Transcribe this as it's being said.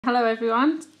Hello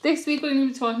everyone, this week we're going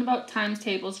to be talking about times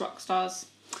tables Rockstars.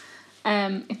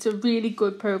 It's a really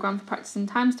good programme for practicing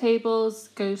times tables,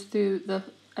 goes through the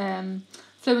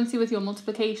fluency with your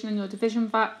multiplication and your division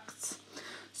facts.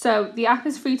 So the app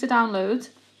is free to download.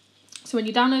 So when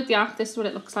you download the app, this is what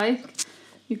it looks like.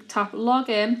 You tap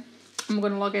log in, and we're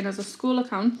going to log in as a school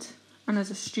account and as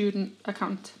a student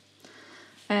account.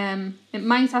 It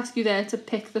might ask you there to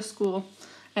pick the school,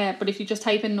 but if you just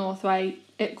type in Northway,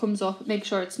 it comes up. Make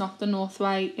sure it's not the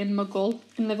Northway in Mughal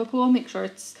in Liverpool. Make sure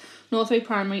it's Northway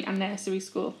Primary and Nursery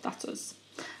School. That's us.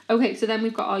 Okay, so then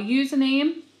we've got our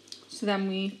username. So then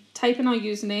we type in our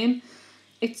username.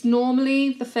 It's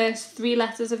normally the first 3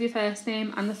 letters of your first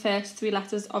name and the first 3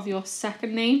 letters of your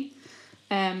second name.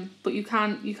 But you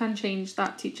can change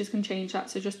that. Teachers can change that.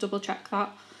 So just double check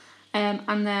that.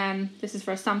 And then this is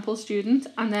for a sample student.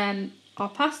 And then our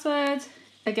password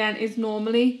again is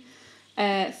normally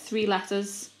 3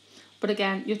 letters, but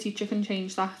again your teacher can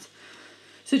change that.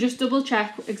 So just double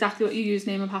check exactly what your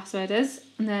username and password is,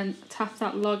 and then tap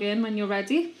that login when you're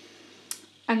ready.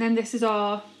 And then this is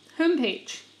our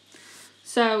homepage.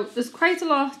 So there's quite a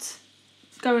lot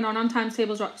going on Times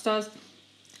Tables Rockstars.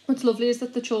 What's lovely is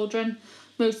that the children,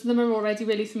 most of them are already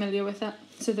really familiar with it,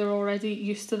 so they're already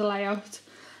used to the layout.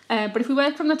 But if we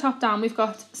work from the top down, we've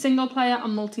got single player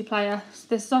and multiplayer. So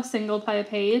this is our single player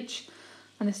page,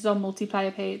 and this is our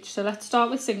multiplayer page. So let's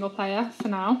start with single player for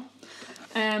now.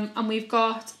 And we've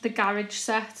got the garage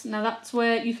set. Now that's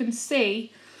where you can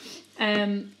see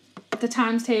the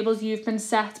times tables you've been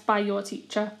set by your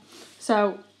teacher.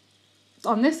 So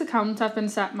on this account, I've been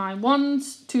set my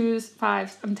 1s, 2s,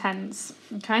 5s and 10s.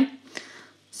 Okay.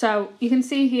 So you can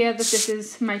see here that this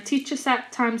is my teacher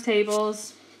set times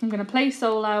tables. I'm going to play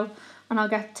solo and I'll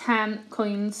get 10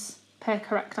 coins per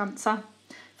correct answer.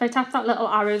 If I tap that little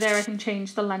arrow there, I can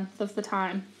change the length of the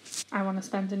time I want to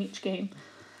spend in each game.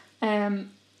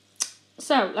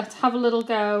 So let's have a little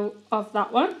go of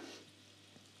that one.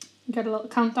 Get a little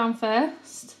countdown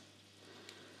first.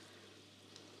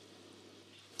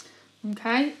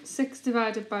 Okay, 6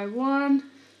 divided by 1.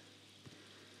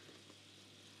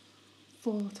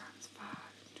 4 times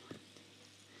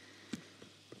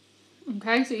 5.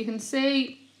 Okay, so you can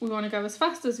see we want to go as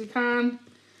fast as we can.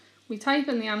 We type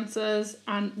in the answers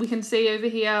and we can see over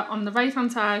here on the right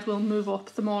hand side we'll move up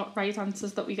the more right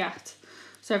answers that we get.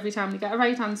 So every time we get a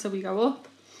right answer we go up.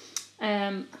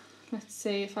 Let's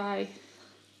see if we've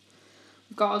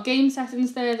got our game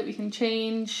settings there that we can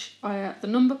change. The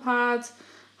number pad,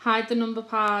 hide the number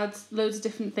pad, loads of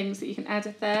different things that you can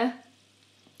edit there.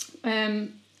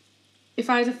 If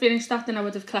I'd have finished that, then I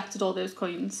would have collected all those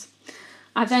coins.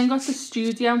 I then got the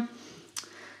studio.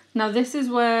 Now this is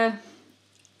where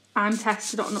I'm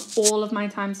tested on all of my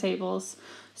times tables.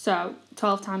 So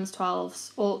 12 times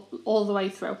 12s, all the way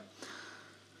through.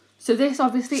 So this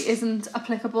obviously isn't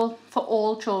applicable for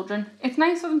all children. It's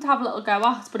nice for them to have a little go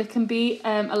at, but it can be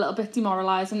a little bit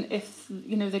demoralising if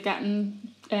they're getting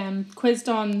quizzed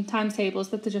on times tables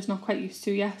that they're just not quite used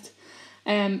to yet.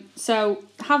 So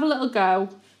have a little go,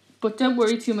 but don't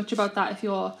worry too much about that if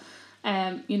you're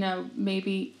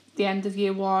maybe the end of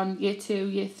year 1, year 2,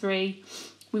 year 3.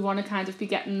 We want to kind of be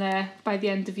getting there by the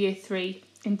end of year 3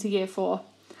 into year 4.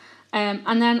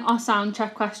 And then our sound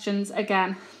check questions,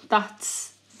 again,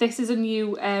 this is a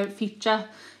new feature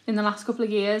in the last couple of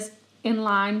years in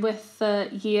line with the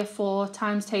year 4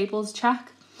 times tables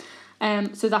check.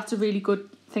 So that's a really good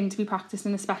thing to be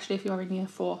practicing, especially if you're in year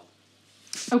 4.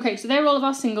 Okay, so they're all of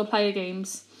our single player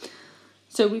games.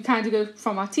 So we kind of go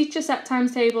from our teacher set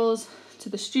times tables to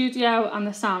the studio and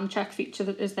the sound check feature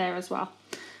that is there as well.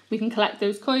 We can collect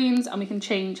those coins and we can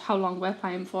change how long we're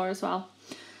playing for as well.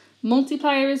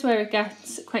 Multiplayer is where it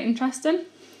gets quite interesting.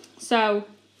 So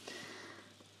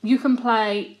you can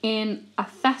play in a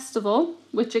festival,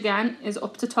 which again is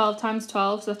up to 12 times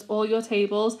 12. So that's all your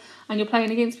tables and you're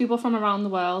playing against people from around the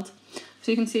world.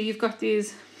 So you can see you've got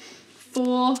these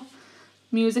 4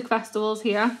 music festivals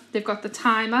here. They've got the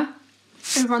timer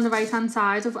over on the right hand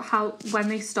side of when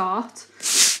they start.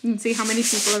 You can see how many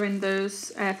people are in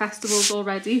those festivals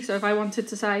already. So if I wanted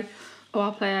to say,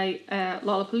 I'll play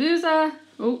Lollapalooza,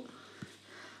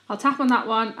 I'll tap on that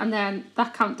one and then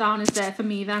that countdown is there for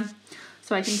me then.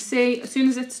 So I can see as soon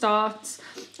as it starts,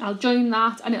 I'll join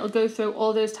that and it'll go through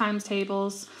all those times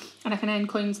tables and I can earn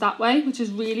coins that way, which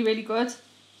is really, really good.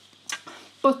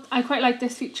 But I quite like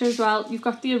this feature as well. You've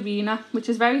got the arena, which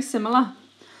is very similar,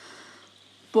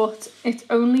 but it's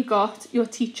only got your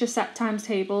teacher set times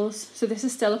tables. So this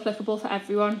is still applicable for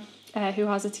everyone who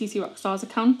has a TTRockstars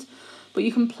account, but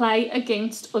you can play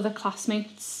against other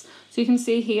classmates. So you can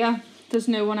see here, there's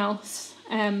no one else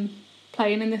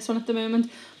playing in this one at the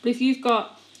moment. But if you've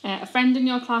got a friend in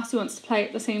your class who wants to play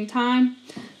at the same time,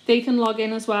 they can log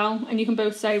in as well, and you can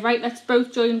both say, right, let's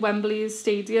both join Wembley's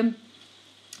stadium.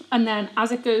 And then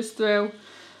as it goes through,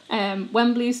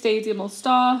 Wembley Stadium will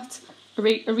start,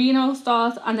 arena will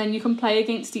start, and then you can play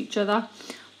against each other.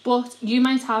 But you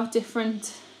might have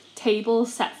different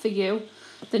tables set for you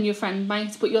than your friend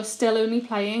might, but you're still only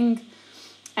playing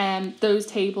those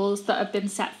tables that have been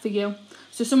set for you.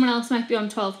 So someone else might be on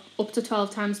 12, up to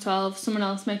 12 times 12, someone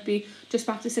else might be just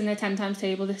practicing their 10 times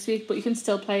table this week, but you can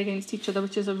still play against each other,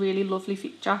 which is a really lovely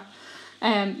feature.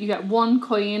 You get 1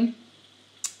 coin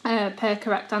per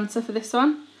correct answer for this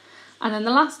one. And then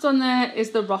the last one there is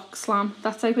the rock slam.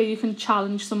 That's like where you can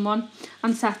challenge someone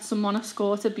and set someone a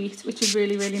score to beat, which is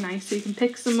really, really nice. So you can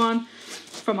pick someone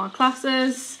from our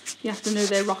classes, you have to know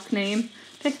their rock name,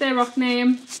 pick their rock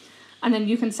name, and then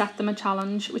you can set them a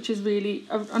challenge, which is really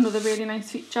another really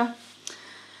nice feature.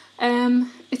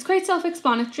 It's quite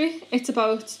self-explanatory. It's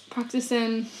about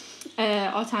practicing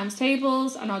our times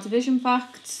tables and our division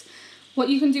facts. What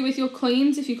you can do with your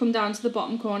coins, if you come down to the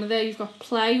bottom corner there, you've got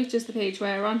play, which is the page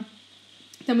we're on.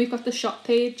 Then we've got the shop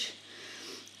page,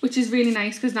 which is really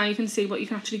nice because now you can see what you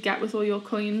can actually get with all your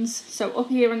coins. So up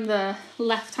here in the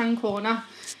left-hand corner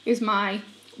is my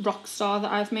rock star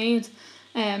that I've made.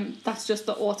 That's just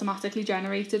the automatically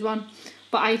generated one.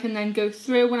 But I can then go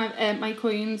through when I've earned my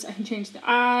coins. I can change the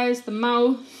eyes, the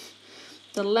mouth,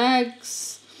 the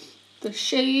legs, the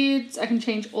shades. I can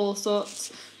change all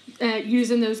sorts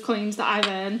using those coins that I've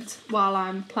earned while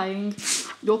I'm playing.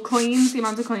 Your coins, the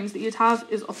amount of coins that you'd have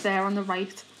is up there on the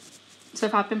right. So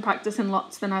if I've been practicing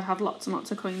lots, then I'd have lots and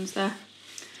lots of coins there.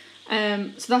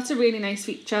 So that's a really nice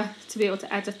feature to be able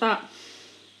to edit that.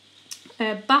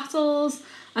 Battles,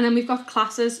 and then we've got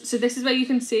classes. So this is where you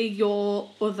can see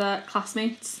your other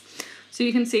classmates. So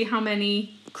you can see how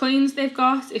many coins they've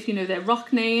got, if you know their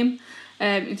rock name,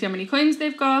 you can see how many coins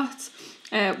they've got,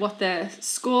 what their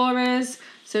score is.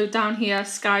 So down here,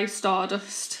 Sky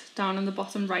Stardust, down on the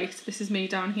bottom right, this is me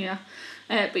down here.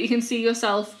 But you can see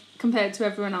yourself compared to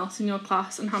everyone else in your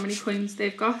class and how many coins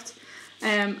they've got.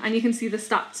 And you can see the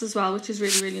stats as well, which is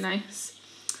really, really nice.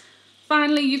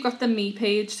 Finally, you've got the me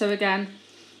page. So again,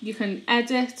 you can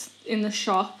edit in the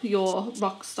shop your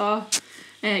rock star.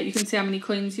 You can see how many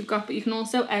coins you've got, but you can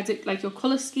also edit like your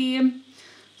colour scheme.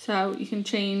 So you can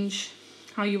change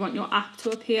how you want your app to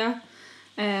appear.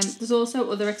 There's also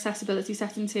other accessibility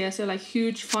settings here, so like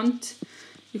huge font,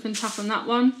 you can tap on that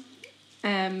one,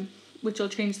 which will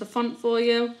change the font for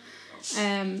you.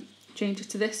 Change it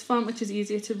to this font, which is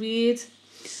easier to read.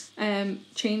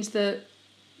 Change the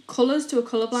colours to a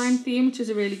colourblind theme, which is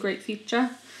a really great feature.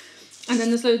 And then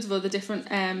there's loads of other different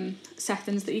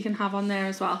settings that you can have on there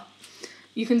as well.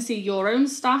 You can see your own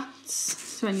stats,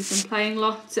 so when you've been playing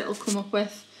lots, it'll come up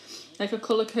with like a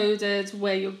colour-coded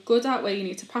where you're good at, where you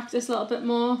need to practice a little bit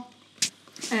more.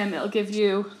 It'll give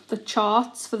you the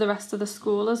charts for the rest of the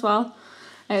school as well.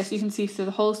 So you can see through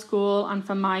the whole school and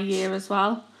for my year as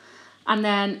well. And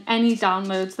then any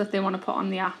downloads that they want to put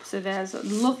on the app. So there's a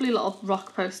lovely little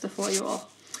rock poster for you all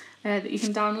that you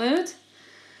can download.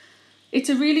 It's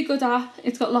a really good app.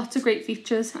 It's got lots of great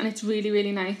features and it's really,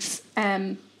 really nice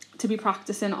to be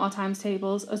practicing our times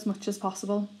tables as much as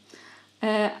possible.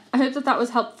 I hope that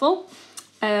was helpful.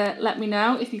 Let me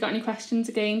know if you've got any questions.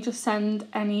 Again, just send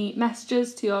any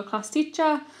messages to your class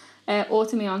teacher or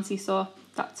to me on Seesaw.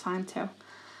 That's fine too.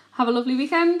 Have a lovely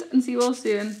weekend and see you all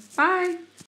soon. Bye.